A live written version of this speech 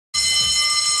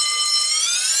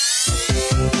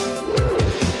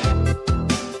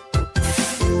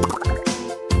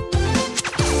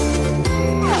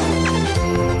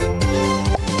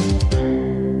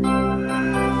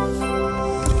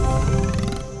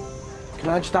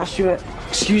I just ask you,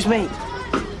 excuse me,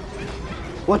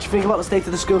 what do you think about the state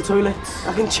of the school toilets?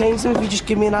 I can change them if you just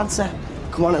give me an answer.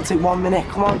 Come on, it'll take 1 minute,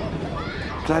 come on.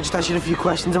 Can I just ask you a few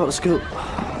questions about the school?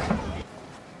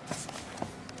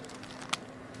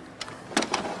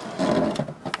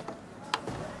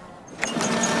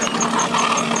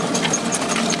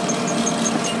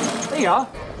 There you are.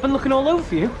 Been looking all over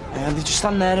for you. Yeah, they just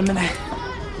stand there a minute.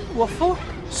 What for?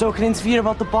 So I can interview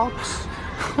about the box.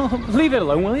 Leave it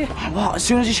alone, will you? What? As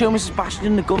soon as you show Mrs. Bassinger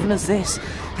and the governors this,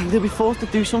 they'll be forced to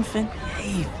do something.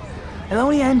 Hey, it'll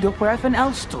only end up where everything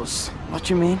else does. What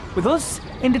do you mean? With us,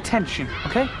 in detention,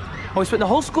 okay? We spent the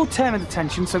whole school term in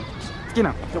detention, so, you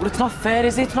know. Yeah, but it's not fair,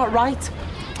 is it? It's not right.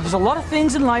 There's a lot of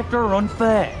things in life that are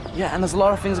unfair. Yeah, and there's a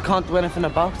lot of things I can't do anything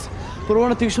about. But I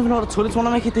want to do something about the toilets, I want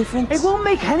to make a difference. It won't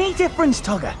make any difference,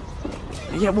 Togger.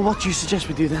 Yeah, well, what do you suggest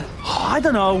we do then? Oh, I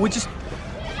don't know, we just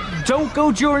don't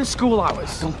go during school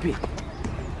hours. Don't be...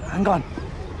 Hang on.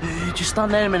 Just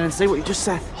stand there a minute and say what you just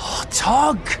said. Oh,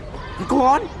 Tog! Go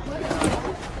on.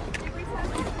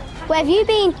 Where have you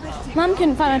been? Mum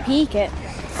couldn't find my PE kit.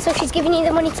 So she's giving you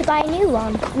the money to buy a new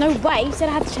one? No way, you said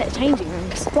I had to check the changing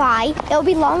rooms. Why? It'll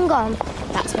be long gone.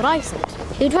 That's what I said.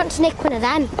 Who'd want to nick one of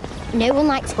them? No one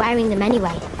likes wearing them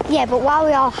anyway. Yeah, but while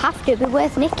we all have to, it'd be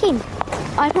worth nicking.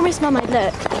 I promised Mum I'd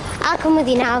look. I'll come with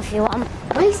you now if you want.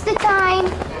 Waste the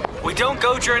time. We don't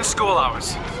go during school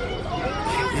hours.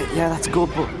 Yeah, that's good,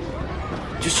 but...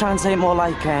 Just try and say it more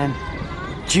like,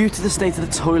 due to the state of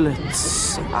the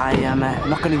toilets, I am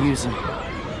not going to use them.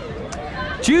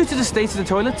 Due to the state of the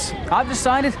toilets, I've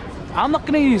decided I'm not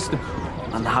going to use them.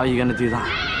 And how are you going to do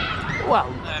that?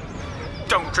 Well,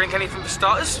 don't drink anything for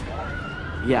starters.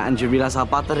 Yeah, and you realise how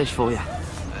bad that is for you?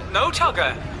 No,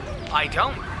 Togger, I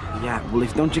don't. Yeah, well,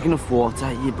 if you don't drink enough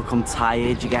water, you become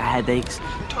tired, you get headaches.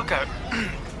 Togger,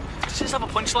 does this have a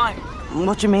punchline?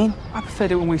 What do you mean? I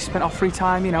preferred it when we spent our free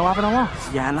time, you know, having a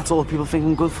laugh. Yeah, and that's all people think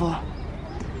I'm good for.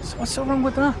 So what's so wrong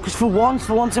with that? Because for once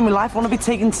in my life, I want to be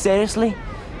taken seriously.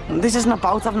 And this isn't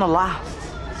about having a laugh.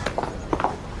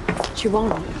 What do you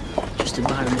want? Just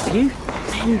admiring the view.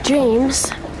 In dreams,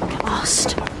 get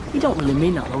lost. You don't really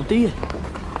mean that though, do you?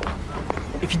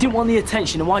 If you didn't want the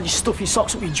attention, then why'd you stuff your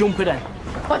socks up your jumper then?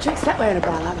 What do you expect wearing a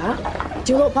bra like that?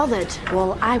 Do you look bothered?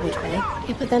 Well, I would be.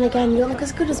 Yeah, but then again, you don't look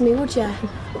as good as me, would you?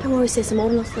 Don't worry, sis, I'm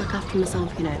old enough to look after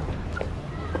myself, you know.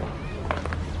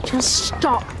 Just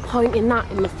stop pointing that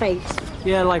in my face.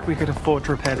 Yeah, like we could afford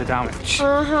to repair the damage.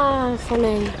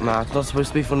 Funny. Nah, it's not supposed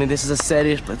to be funny. This is a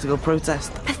serious political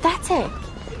protest. Pathetic.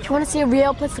 If you want to see a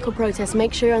real political protest,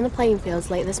 make sure you're on the playing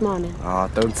fields late this morning. Oh,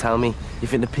 don't tell me. You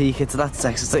think the PE kids are that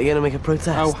sexist that you're going to make a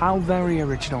protest? Oh, how very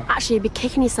original. Actually, you'd be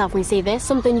kicking yourself when you see this.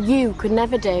 Something you could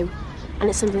never do. And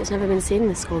it's something that's never been seen in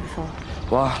this school before.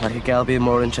 What, like a girl being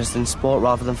more interested in sport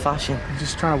rather than fashion? I'm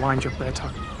just trying to wind you up there,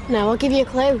 Tog. No, I'll give you a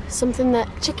clue. Something that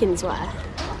chickens wear.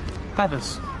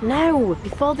 Feathers. No,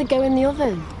 before they go in the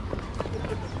oven.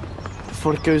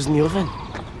 Before it goes in the oven?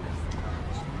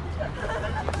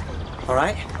 All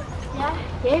right? Yeah,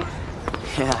 you?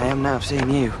 Yeah, I am now, seeing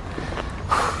you.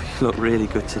 You look really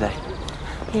good today.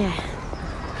 Yeah.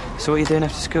 So what are you doing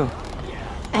after school?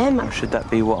 Or should that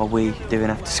be what are we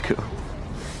doing after school?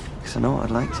 Because I know what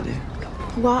I'd like to do.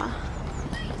 What?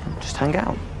 Just hang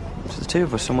out. Just the two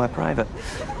of us somewhere private.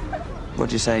 What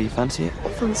do you say, you fancy it?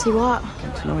 Fancy what?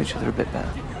 Get to know each other a bit better.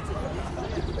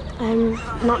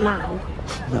 Not now.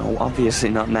 No, obviously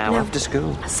not now, No. after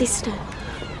school. A sister.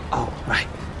 Oh, right.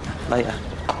 Later.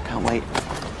 Can't wait.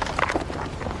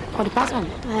 What a bad one.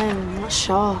 Not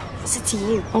sure. What's it to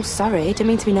you? Oh, sorry, didn't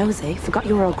mean to be nosy. Forgot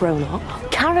you were all grown up.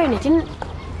 Karen, it didn't...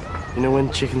 You know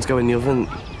when chickens go in the oven,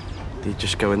 they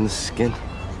just go in the skin?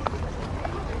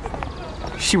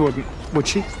 She wouldn't, would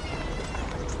she?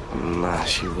 Nah,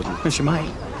 she wouldn't. And she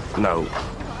might. No,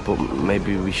 but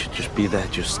maybe we should just be there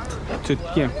just... To,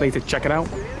 you know, later check it out.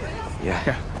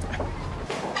 Yeah.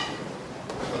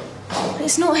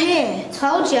 It's not here.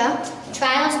 Told you.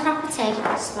 Trial's property,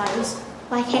 I suppose.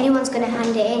 Like anyone's going to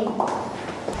hand it in.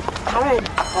 Karen.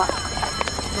 What?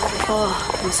 Not before.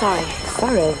 I'm sorry.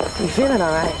 Sorry, you feeling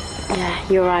all right? Yeah,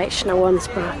 you're right. Shouldn't have worn this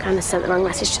bra. I kind of sent the wrong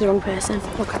message to the wrong person.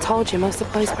 Look, I told you, most of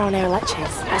the boys brown hair are lectures.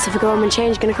 Right, so if I go home and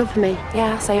change, you're going to come for me?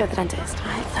 Yeah, I'll see you at the dentist.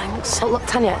 Right, thanks. Oh, look,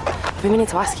 Tanya, I've been meaning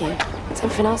to ask you. Is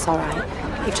everything else all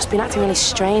right? You've just been acting really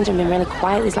strange and been really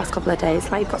quiet these last couple of days,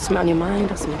 like you've got something on your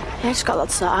mind or something. Yeah, I just got a lot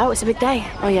to sort out. It's a big day.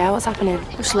 Oh, yeah, what's happening?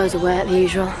 Just loads of work, the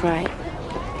usual. Right.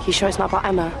 You sure it's not about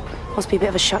Emma? Must be a bit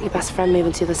of a shock your best friend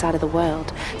moving to the other side of the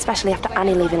world, especially after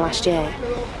Annie leaving last year.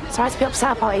 It's all right to be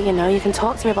upset about it, you know. You can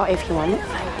talk to me about it if you want.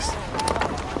 Thanks.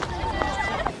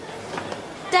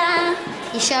 Ta-da!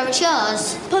 Your sure it's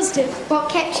yours? Positive. What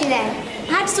kept you there?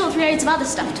 I had to sort through loads of other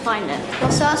stuff to find it.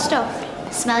 What sort of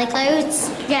stuff? Smelly clothes?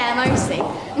 Yeah, mostly.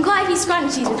 And quite a few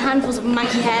scrunchies with handfuls of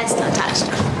manky hair still attached.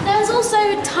 There was also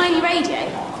a tiny radio,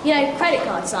 you know, credit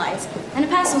card size, and a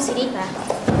personal CD player.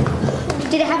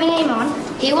 Did it have a name on?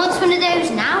 Who wants one of those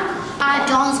now?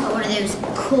 Dawn's got one of those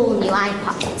cool new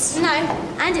iPods. No,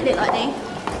 and it looked like new.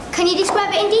 Can you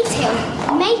describe it in detail?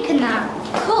 Make and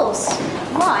that. Of course.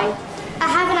 Why? I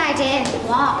have an idea.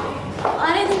 What?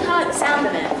 I don't think I like the sound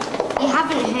of it. You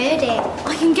haven't heard it.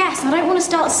 I can guess. I don't want to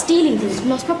start stealing things from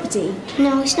lost property.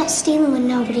 No, it's not stealing when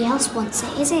nobody else wants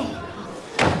it, is it?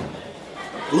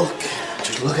 Look,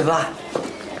 just look at that.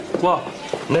 What?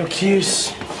 No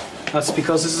queues. That's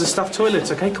because this is a staff toilet,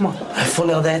 okay? Come on.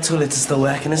 Funny how their toilet is still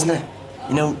working, isn't it?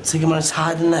 You know, take him on his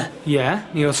hiding there. Yeah,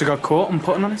 he also got caught and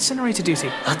put on incinerator duty.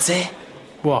 That's it.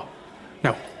 What?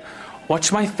 No.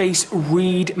 Watch my face,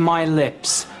 read my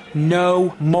lips.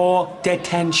 No more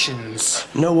detentions.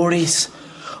 No worries.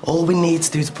 All we need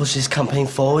to do to push this campaign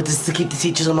forward is to keep the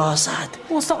teachers on our side.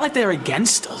 Well, it's not like they're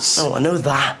against us. Oh, I know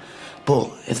that.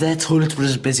 But if their toilets were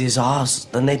as busy as ours,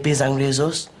 then they'd be as angry as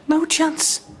us. No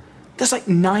chance. There's like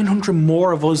 900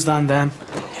 more of us than them.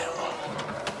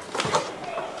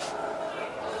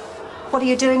 What are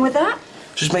you doing with that?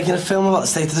 Just making a film about the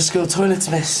state of the school toilets,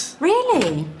 miss.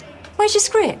 Really? Where's your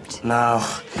script? No,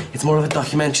 it's more of a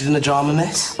documentary than a drama,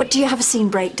 miss. What, do you have a scene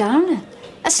breakdown?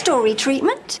 A story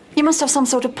treatment? You must have some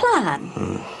sort of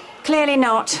plan. Clearly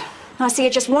not. I see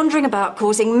you just wandering about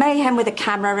causing mayhem with a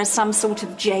camera as some sort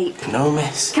of jape. No,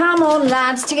 miss. Come on,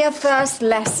 lads, to your first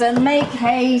lesson. Make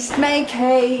haste, make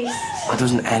haste. Why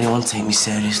doesn't anyone take me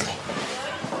seriously?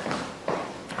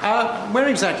 Where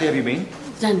exactly have you been?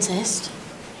 Dentist.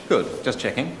 Good, just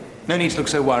checking. No need to look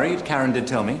so worried. Karen did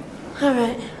tell me. All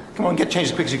right. Come on, get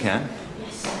changed as quick as you can.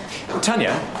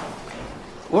 Tanya,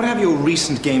 what have your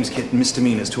recent games kit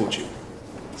misdemeanors taught you?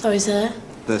 Sorry, sir.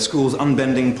 The school's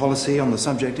unbending policy on the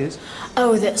subject is?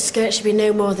 Oh, that skirts should be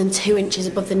no more than 2 inches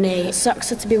above the knee.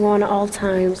 Socks are to be worn at all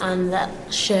times. And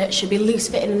that shirt should be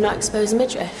loose-fitting and not expose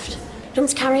midriff. Do you want me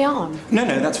to carry on? No,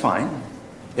 that's fine.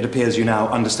 It appears you now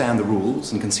understand the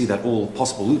rules and can see that all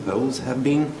possible loopholes have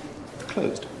been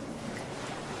closed.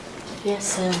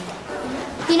 Yes, sir.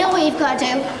 You know what you've got to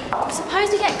do? Suppose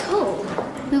we get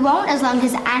caught. We won't as long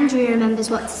as Andrea remembers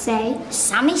what to say.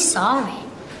 Sammy saw it,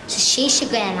 so she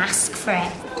should go and ask for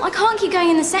it. I can't keep going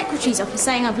in the secretary's office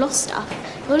saying I've lost stuff.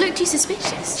 It'll look too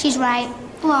suspicious. She's right.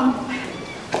 Go on.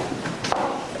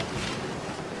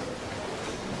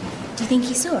 Do you think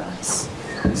he saw us?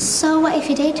 So what if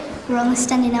he did? We're only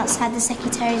standing outside the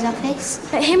secretary's office.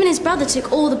 But him and his brother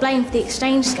took all the blame for the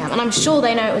exchange scam, and I'm sure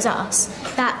they know it was us.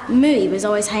 That Mooey was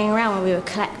always hanging around when we were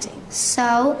collecting.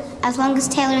 So, as long as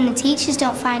Taylor and the teachers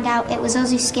don't find out it was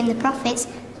us who skimmed the profits,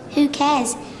 who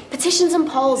cares? Petitions and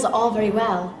polls are all very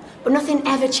well, but nothing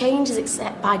ever changes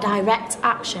except by direct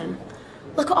action.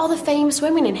 Look at all the famous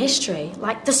women in history,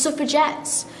 like the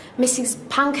suffragettes, Mrs.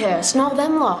 Pankhurst and all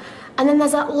them lot. And then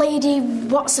there's that lady,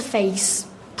 what's-her-face,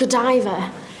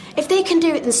 Godiva. If they can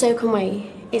do it, then so can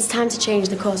we. It's time to change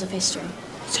the course of history.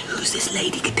 So who's this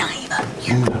lady Godiva?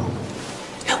 You know.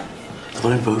 No, the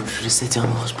one who rode through the city on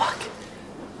horseback.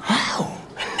 How?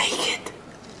 And naked.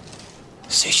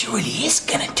 So she really is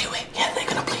gonna do it? Yeah, they're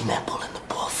gonna play netball in the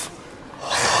buff.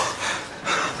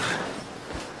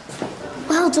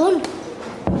 Well done.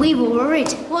 We were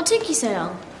worried. What took you so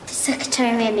long? The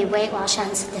secretary made me wait while she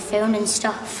answered the phone and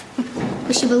stuff.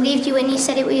 But she believed you when you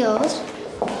said it was yours?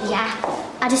 Yeah.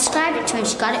 I described it to her and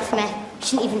she got it from me.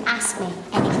 She didn't even ask me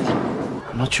anything.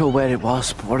 I'm not sure where it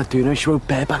was, but what I do know, she rode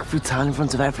bareback through town in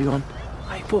front of everyone.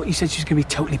 I thought you said she was going to be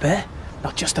totally bare,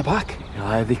 not just her back.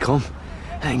 Yeah, here they come.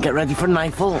 And get ready for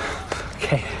nightfall.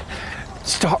 Okay,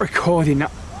 start recording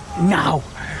now.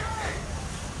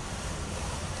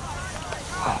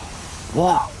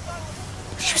 What?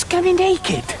 She was going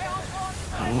naked.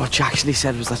 And what she actually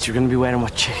said was that you're going to be wearing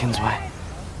what chickens wear.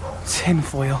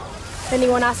 Tinfoil. If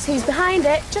anyone asks who's behind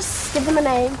it, just give them a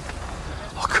name.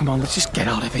 Oh, come on, let's just get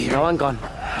out of here. No, I'm gone.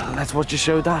 Let's watch your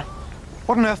show, Dad.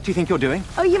 What on earth do you think you're doing?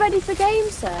 Oh, you ready for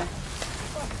games, sir?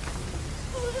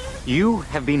 You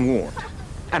have been warned.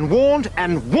 And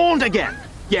warned again.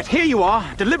 Yet here you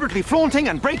are, deliberately flaunting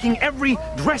and breaking every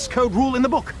dress code rule in the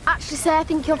book. Actually, sir, I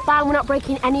think you'll find we're not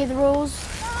breaking any of the rules.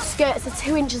 Skirts are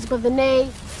 2 inches above the knee,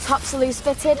 tops are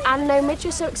loose-fitted, and no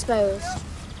midriffs are exposed.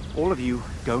 All of you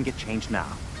go and get changed now,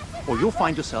 or you'll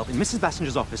find yourself in Mrs.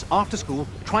 Bassinger's office after school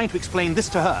trying to explain this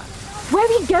to her. Where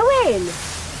are you going?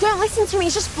 Don't listen to me,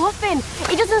 he's just bluffing.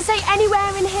 He doesn't say anywhere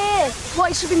in here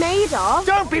what it should be made of.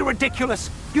 Don't be ridiculous!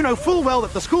 You know full well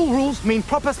that the school rules mean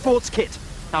proper sports kit.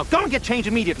 Now go and get changed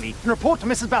immediately and report to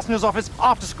Mrs. Bassinger's office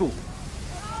after school.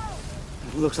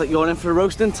 Looks like you're in for a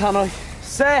roasting, Tanya.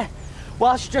 Sir,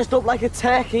 whilst you're dressed up like a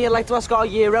turkey, I'd like to ask our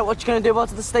year out what you're going to do about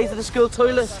the state of the school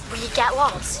toilet. Will you get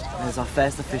lost? There's our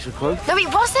first official quote. No,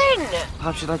 it wasn't!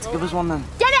 Perhaps you'd like to give us one then?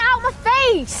 Get it out of my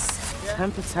face!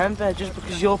 Temper, temper, just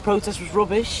because your protest was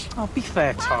rubbish. Oh, be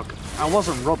fair, Tog. I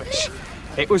wasn't rubbish.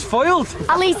 It was foiled.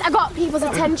 At least I got people's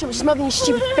attention, which is more than your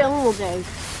stupid film will do.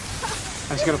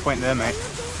 I just got a point there, mate.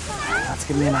 That's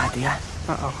giving me an idea.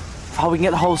 Uh-oh. How we can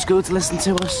get the whole school to listen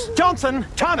to us. Johnson,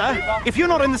 Turner, if you're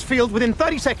not in this field within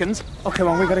 30 seconds... Okay,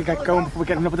 well, we gotta get going before we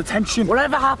get another detention.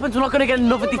 Whatever happens, we're not gonna get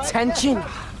another detention.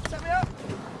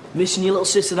 Missing your little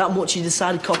sister that much you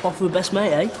decided to cop off with best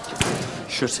mate, eh?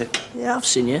 Shut it. Yeah, I've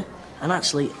seen you. And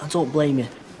actually, I don't blame you.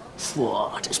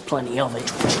 Whoa, there's plenty of it.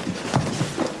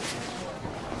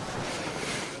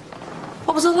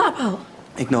 What was all that about?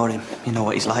 Ignore him. You know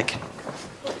what he's like.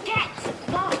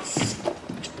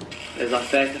 There's our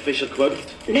first official quote.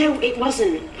 No, it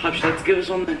wasn't. Perhaps you'd like to give us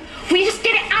one then? Will you just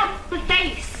get it out of my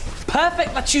face?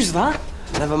 Perfect, let's use that.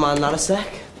 Never mind that a sec.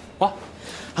 What?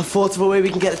 I've thought of a way we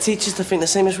can get the teachers to think the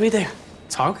same as we do.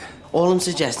 Tog? All I'm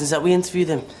suggesting is that we interview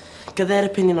them, get their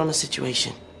opinion on the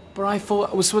situation. But I thought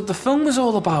it was what the film was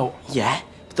all about. Yeah,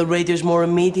 but the radio's more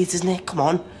immediate, isn't it? Come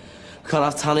on. We can't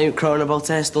have Tanya crowing about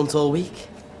her stunt all week.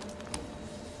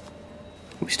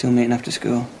 We're still meeting after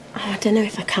school. Oh, I don't know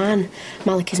if I can.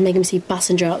 Malik is making me see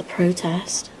Bassinger at the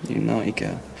protest. You naughty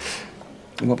girl.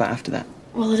 And what about after that?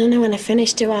 Well, I don't know when I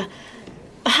finish, do I?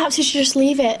 Perhaps you should just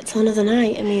leave it till another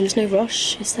night. I mean, there's no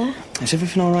rush, is there? Is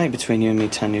everything all right between you and me,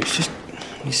 Tanya? It's just...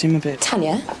 you seem a bit...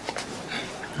 Tanya?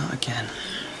 Not again.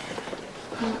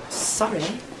 Sorry.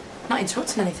 Not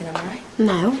interrupting anything, am I right?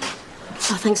 No.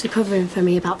 Oh, thanks for covering for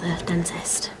me about the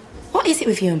dentist. What is it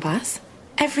with you and Baz?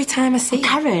 Every time I see you...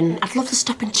 Karen, I'd love to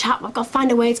stop and chat, but I've got to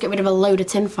find a way to get rid of a load of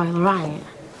tinfoil, all right?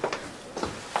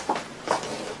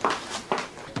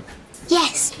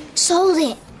 Yes, sold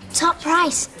it. Top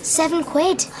price, £7.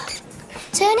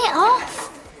 Turn it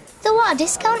off. They'll want a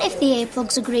discount if the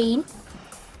A-plugs are green.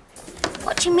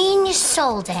 What do you mean you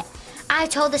sold it? I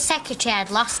told the secretary I'd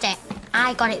lost it.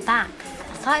 I got it back.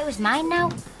 I thought it was mine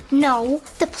now. No,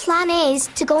 the plan is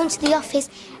to go into the office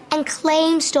and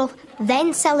claim stuff,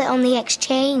 then sell it on the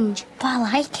exchange. But I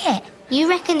like it. You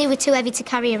reckon they were too heavy to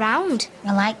carry around?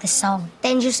 I like the song.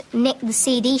 Then just nick the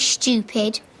CD,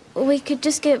 stupid. We could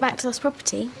just give it back to this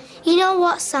property. You know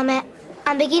what, Samit?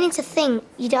 I'm beginning to think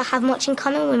you don't have much in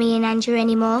common with me and Andrew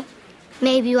anymore.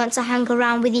 Maybe you want to hang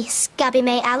around with your scabby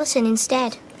mate Alison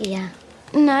instead. Yeah.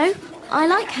 No, I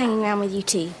like hanging around with you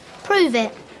two. Prove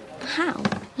it. How?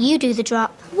 You do the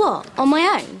drop. What, on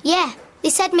my own? Yeah, they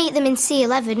said meet them in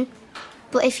C11.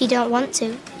 But if you don't want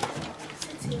to...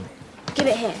 Give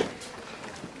it here.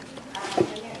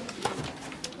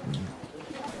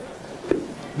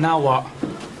 Now what?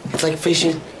 It's like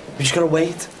fishing. We just gotta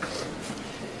wait.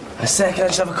 A sec, can I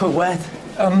just have a quick word?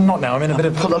 Not now, I'm in a bit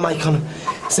of... Put the mic on.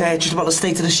 Say just about the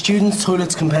state of the students'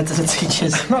 toilets compared to the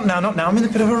teachers. Not now, I'm in a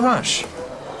bit of a rush.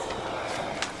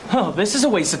 Oh, this is a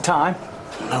waste of time.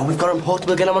 No, we've got them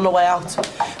portable, we'll get them on the way out.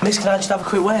 Miss, can I just have a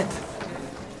quick word?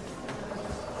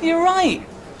 You're right.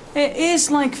 It is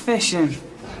like fishing.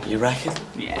 You reckon?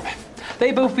 Yeah.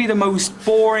 They both be the most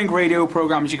boring radio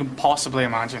programmes you can possibly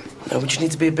imagine. No, we just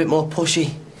need to be a bit more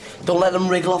pushy. Don't let them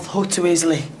wriggle off the hook too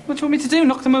easily. What do you want me to do?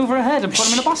 Knock them over a head and put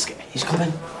them in a basket? He's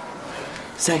coming.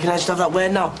 Sir, can I just have that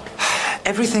word now?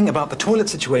 Everything about the toilet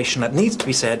situation that needs to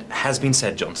be said has been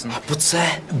said, Johnson. But,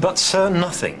 sir... But, sir,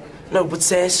 nothing. No, but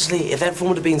seriously, if everything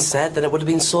would have been said, then it would have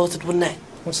been sorted, wouldn't it?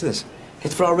 What's this?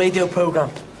 It's for our radio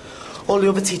programme. All the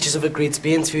other teachers have agreed to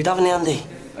be interviewed, haven't they, Andy?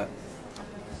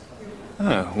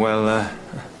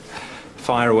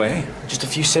 Fire away. Just a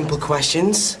few simple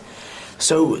questions.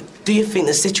 So, do you think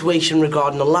the situation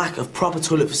regarding the lack of proper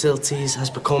toilet facilities has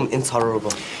become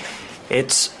intolerable?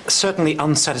 It's certainly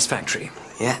unsatisfactory.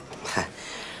 Yeah.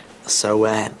 So,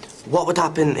 what would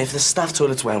happen if the staff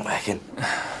toilets weren't working?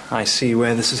 I see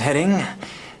where this is heading.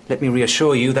 Let me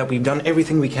reassure you that we've done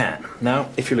everything we can. Now,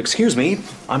 if you'll excuse me,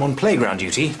 I'm on playground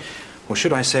duty. Or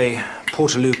should I say,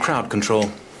 Portaloo crowd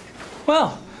control.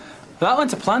 Well, that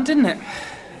went to plan, didn't it?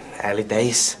 Early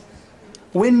days.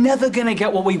 We're never gonna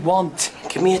get what we want.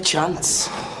 Give me a chance.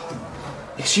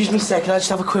 Excuse me, sir, can I just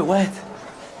have a quick word?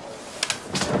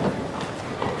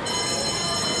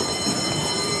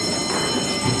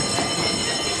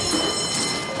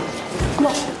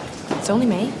 What? It's only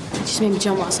me. It just made me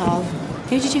jump, that's all.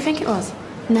 Who did you think it was?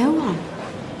 No one.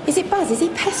 Is it Baz? Is he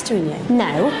pestering you?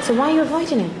 No. So why are you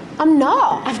avoiding him? I'm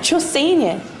not. I've just seen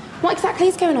you. What exactly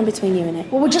is going on between you and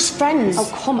it? Well, we're just friends.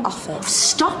 Oh, come off it.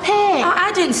 Stop it.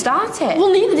 I didn't start it.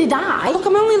 Well, neither did I. Look,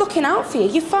 I'm only looking out for you.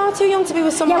 You're far too young to be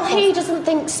with someone Yeah, he doesn't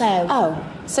think so. Oh,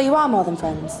 so you are more than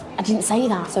friends? I didn't say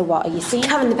that. So what, are you seeing?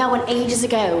 Karen, the bell went ages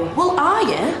ago. Well, are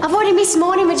you? I've already missed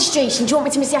morning registration. Do you want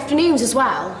me to miss the afternoons as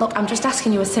well? Look, I'm just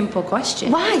asking you a simple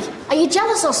question. Why? Are you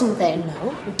jealous or something?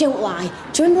 No. Don't lie.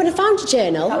 Do you remember when I found your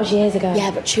journal? That was years ago.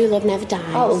 Yeah, but true love never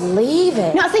dies. Oh, leave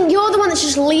it. No, I think you're the one that should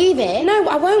just leave it. No,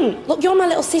 I won't. Look, you're my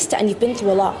little sister and you've been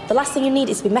through a lot. The last thing you need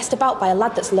is to be messed about by a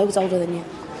lad that's loads older than you.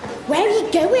 Where are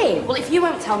you going? Well, if you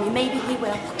won't tell me, maybe he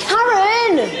will.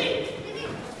 Karen!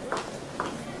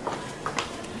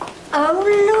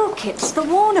 Oh, look, it's the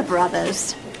Warner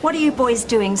Brothers. What are you boys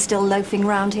doing still loafing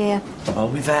round here? Oh,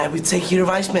 we've taken your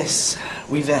advice, miss.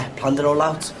 We've planned it all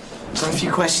out. Got a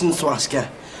few questions to ask you.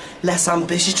 Less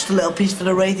ambitious, just a little piece for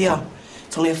the radio.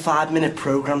 It's only a 5-minute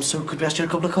programme, so could we ask you a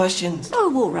couple of questions?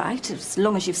 Oh, all right, as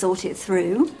long as you've thought it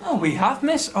through. Oh, we have,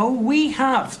 miss. Oh, we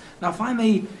have. Now, if I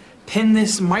may pin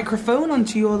this microphone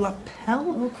onto your lapel.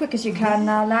 Oh, quick as you can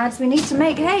now, lads. We need to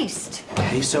make haste.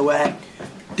 Okay, so,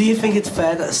 do you think it's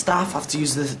fair that the staff have to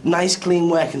use the nice, clean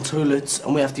working toilets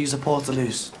and we have to use the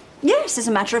portaloos? Yes, as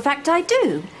a matter of fact, I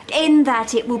do. In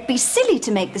that it would be silly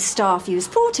to make the staff use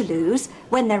portaloos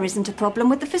when there isn't a problem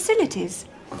with the facilities.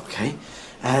 Okay.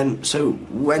 So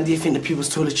when do you think the pupils'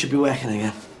 toilets should be working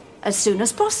again? As soon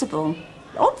as possible,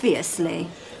 obviously.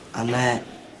 And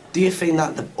do you think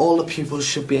that all the pupils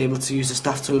should be able to use the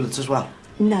staff toilets as well?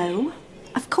 No,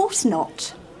 of course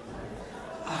not.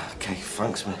 Okay,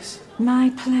 thanks, miss.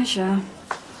 My pleasure.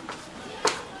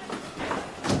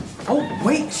 Oh,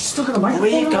 wait, she's still got the microphone.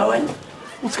 Where are you going?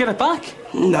 Let's get it back.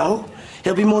 No,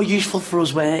 it'll be more useful for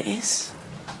us where it is.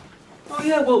 Oh,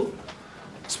 yeah, well,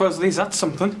 I suppose at least that's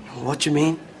something. What do you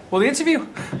mean? Well, the interview.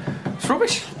 It's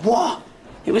rubbish. What?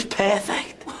 It was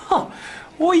perfect. Oh,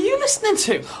 what are you listening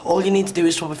to? All you need to do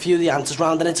is swap a few of the answers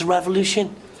round and it's a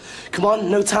revolution. Come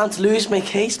on, no time to lose. Make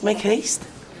haste, make haste.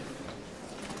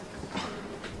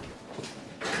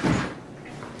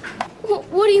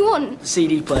 What do you want?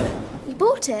 CD player. You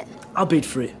bought it? I'll bid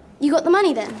for it. You got the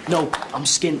money then? No, I'm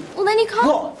skint. Well, then you can't...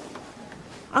 What?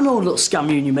 I know a little scam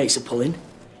you and your mates are pulling.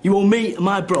 You owe me and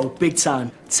my bro big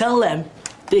time. Tell them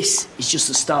this is just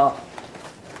the start.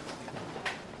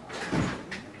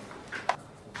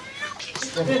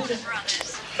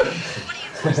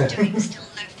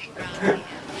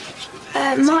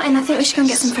 Martin, I think we should go and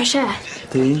get some fresh air.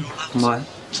 Do you? Why?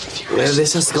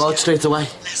 This has to go out straight away.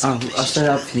 I'll set it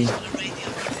up for you.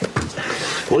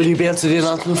 Will you be able to do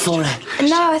that for it?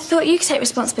 No, I thought you could take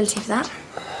responsibility for that.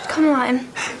 Come on, Martin.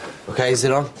 Okay, is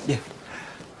it on? Yeah.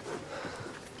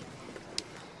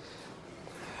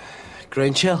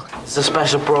 Grange, it's a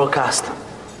special broadcast.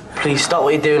 Please stop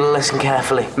what you're doing and listen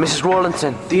carefully. Mrs.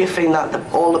 Rawlinson. Do you think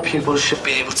that all the pupils should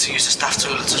be able to use the staff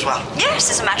toilets as well? Yes,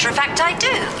 as a matter of fact, I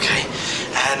do. Okay.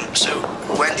 So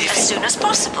when do you As think... soon as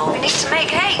possible. We need to make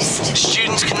haste.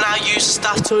 Students can now use the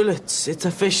staff toilets. It's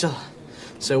official.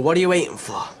 So what are you waiting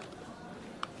for?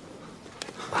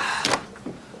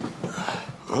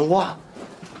 What?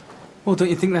 Well, don't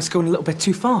you think that's going a little bit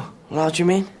too far? Well, how do you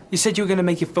mean? You said you were going to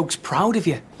make your folks proud of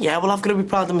you. Yeah, well, I've got to be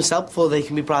proud of myself before they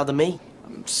can be proud of me.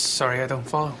 I'm sorry, I don't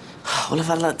follow. Well, if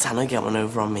I'd let Tanya get one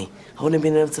over on me, I wouldn't have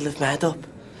been able to lift my head up.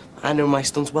 I know my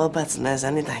stunts well better than theirs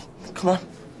any day. Come on.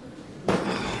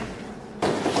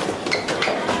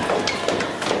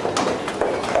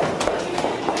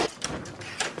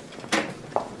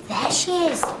 There she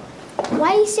is.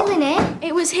 Why are you still in here?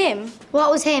 It was him.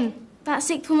 What was him? That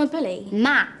sixth former bully.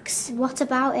 Max. What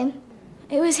about him?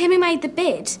 It was him who made the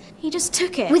bid. He just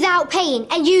took it. Without paying,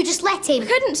 and you just let him? I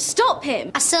couldn't stop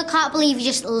him. I still can't believe you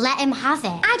just let him have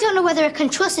it. I don't know whether I can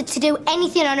trust her to do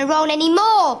anything on her own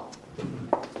anymore.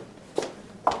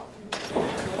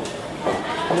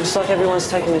 Looks like everyone's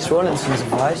taking Miss Rawlinson's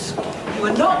advice. You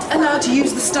are not allowed to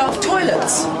use the staff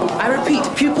toilets. I repeat,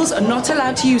 pupils are not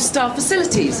allowed to use staff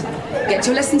facilities. Get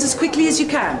to your lessons as quickly as you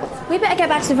can. We better get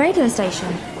back to the radio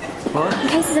station. What? In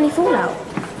case there's any fallout.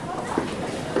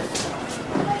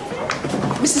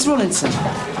 Mrs. Rawlinson,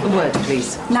 a word,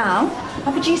 please. Now,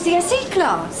 of a GCSE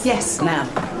class? Yes, now.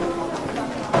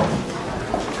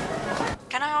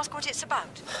 Can I ask what it's about?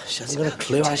 She hasn't got a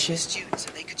clue, has she? Students,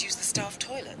 so they could use the staff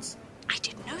toilets. I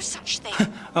did no such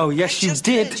thing. Oh, yes, you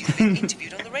did. You've been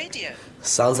interviewed on the radio.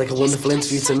 Sounds like a wonderful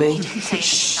interview to me.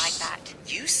 Like that.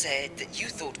 You said that you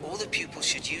thought all the pupils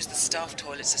should use the staff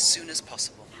toilets as soon as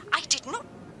possible. I did not.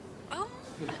 Oh,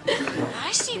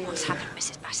 I see what's happened,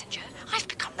 Mrs. Bassinger. I've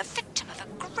become the victim of a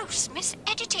gross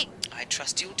misediting. I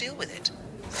trust you'll deal with it.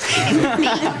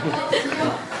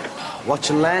 Watch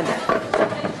and learn.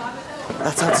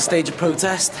 That's how to stage a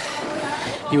protest.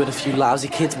 You had a few lousy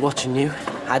kids watching you.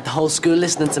 I had the whole school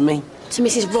listening to me. To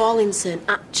Mrs. Rawlinson,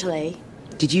 actually.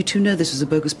 Did you two know this was a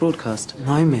bogus broadcast?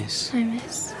 No, miss. No,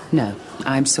 miss. No.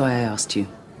 I'm sorry I asked you.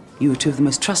 You are two of the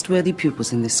most trustworthy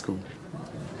pupils in this school.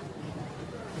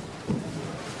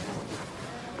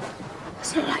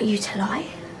 It's not like you to lie.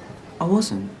 I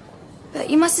wasn't. But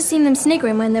you must have seen them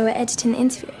sniggering when they were editing the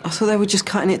interview. I thought they were just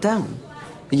cutting it down.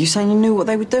 Are you saying you knew what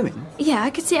they were doing? Yeah, I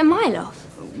could see it a mile off.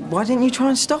 Why didn't you try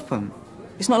and stop them?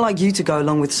 It's not like you to go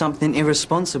along with something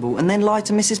irresponsible and then lie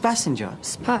to Mrs. Bassinger.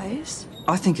 Suppose.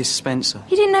 I think it's Spencer.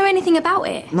 You didn't know anything about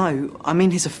it? No, I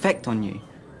mean his effect on you.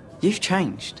 You've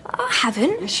changed. I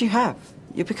haven't. Yes, you have.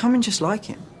 You're becoming just like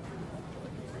him.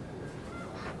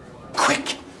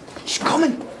 Quick! She's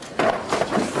coming!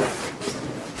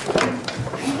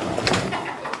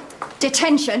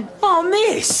 Detention. Oh,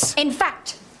 miss! In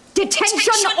fact,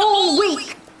 detention all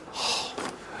week.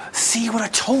 See what I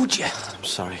told you? I'm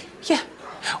sorry. Yeah.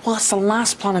 Well, that's the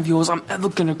last plan of yours I'm ever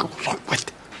gonna go along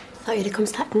with. Thought you'd have come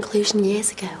to that conclusion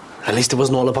years ago. At least it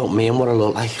wasn't all about me and what I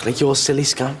look like your silly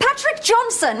scam. Patrick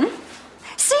Johnson,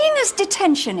 seeing as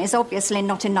detention is obviously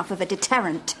not enough of a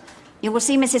deterrent, you will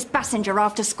see Mrs. Bassinger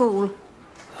after school.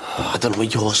 I don't know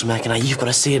what yours, Megan. You've got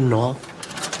to see it and all.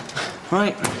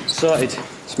 Right, sorted.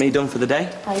 It's me done for the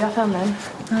day. Are you off home then?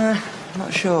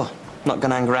 Not sure. Not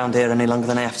gonna hang around here any longer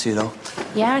than I have to, though.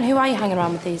 Yeah, and who are you hanging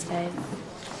around with these days?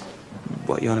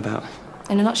 What are you on about?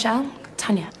 In a nutshell,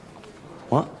 Tanya.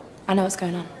 What? I know what's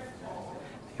going on.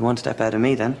 You one step ahead of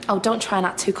me, then? Oh, don't try and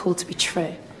act too cool to be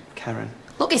true. Karen.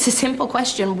 Look, it's a simple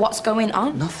question. What's going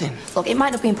on? Nothing. Look, it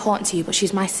might not be important to you, but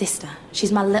she's my sister.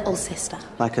 She's my little sister.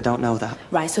 Like I don't know that.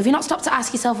 Right, so have you not stopped to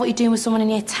ask yourself what you're doing with someone in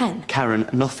year 10? Karen,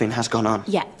 nothing has gone on.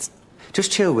 Yet.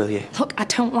 Just chill, will you? Look, I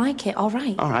don't like it, all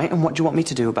right? All right, and what do you want me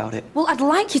to do about it? Well, I'd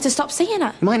like you to stop seeing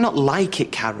her. You might not like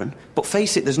it, Karen, but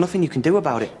face it, there's nothing you can do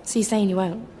about it. So you're saying you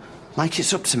won't? Like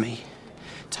it's up to me.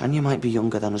 Tanya might be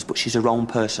younger than us, but she's her own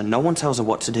person. No one tells her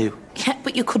what to do. Yeah,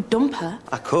 but you could dump her.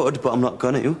 I could, but I'm not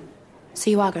gonna. So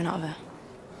you are going out of her?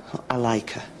 I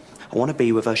like her. I want to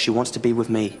be with her. She wants to be with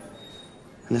me.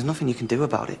 And there's nothing you can do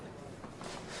about it.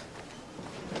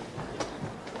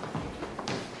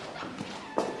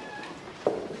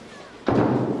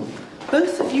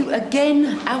 Both of you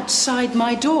again outside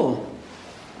my door.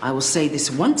 I will say this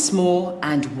once more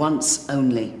and once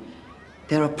only.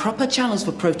 There are proper channels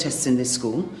for protests in this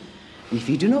school, and if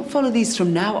you do not follow these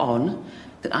from now on,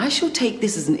 then I shall take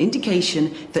this as an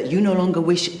indication that you no longer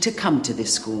wish to come to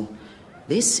this school.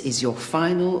 This is your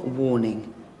final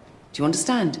warning. Do you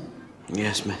understand?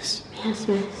 Yes, miss. Yes,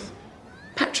 miss.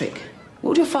 Patrick,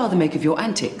 what would your father make of your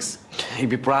antics? He'd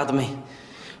be proud of me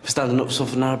for standing up for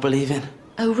something I believe in.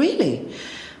 Oh, really?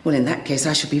 Well, in that case,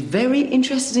 I shall be very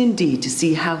interested indeed to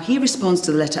see how he responds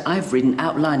to the letter I've written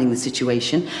outlining the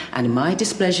situation and my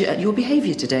displeasure at your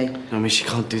behaviour today. No, miss, you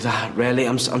can't do that. Really,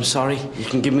 I'm sorry. You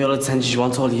can give me all the attention you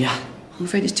want all year. I'm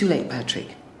afraid it's too late, Patrick.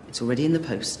 It's already in the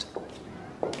post.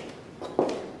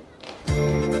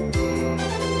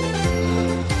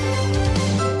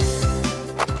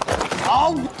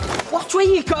 Oh, watch where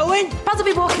you're going. Rather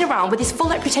be walking around with his full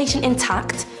reputation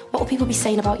intact, what will people be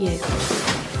saying about you?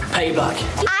 Payback.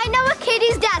 I know a kid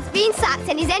whose dad's been sacked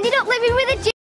and he's ended up living with a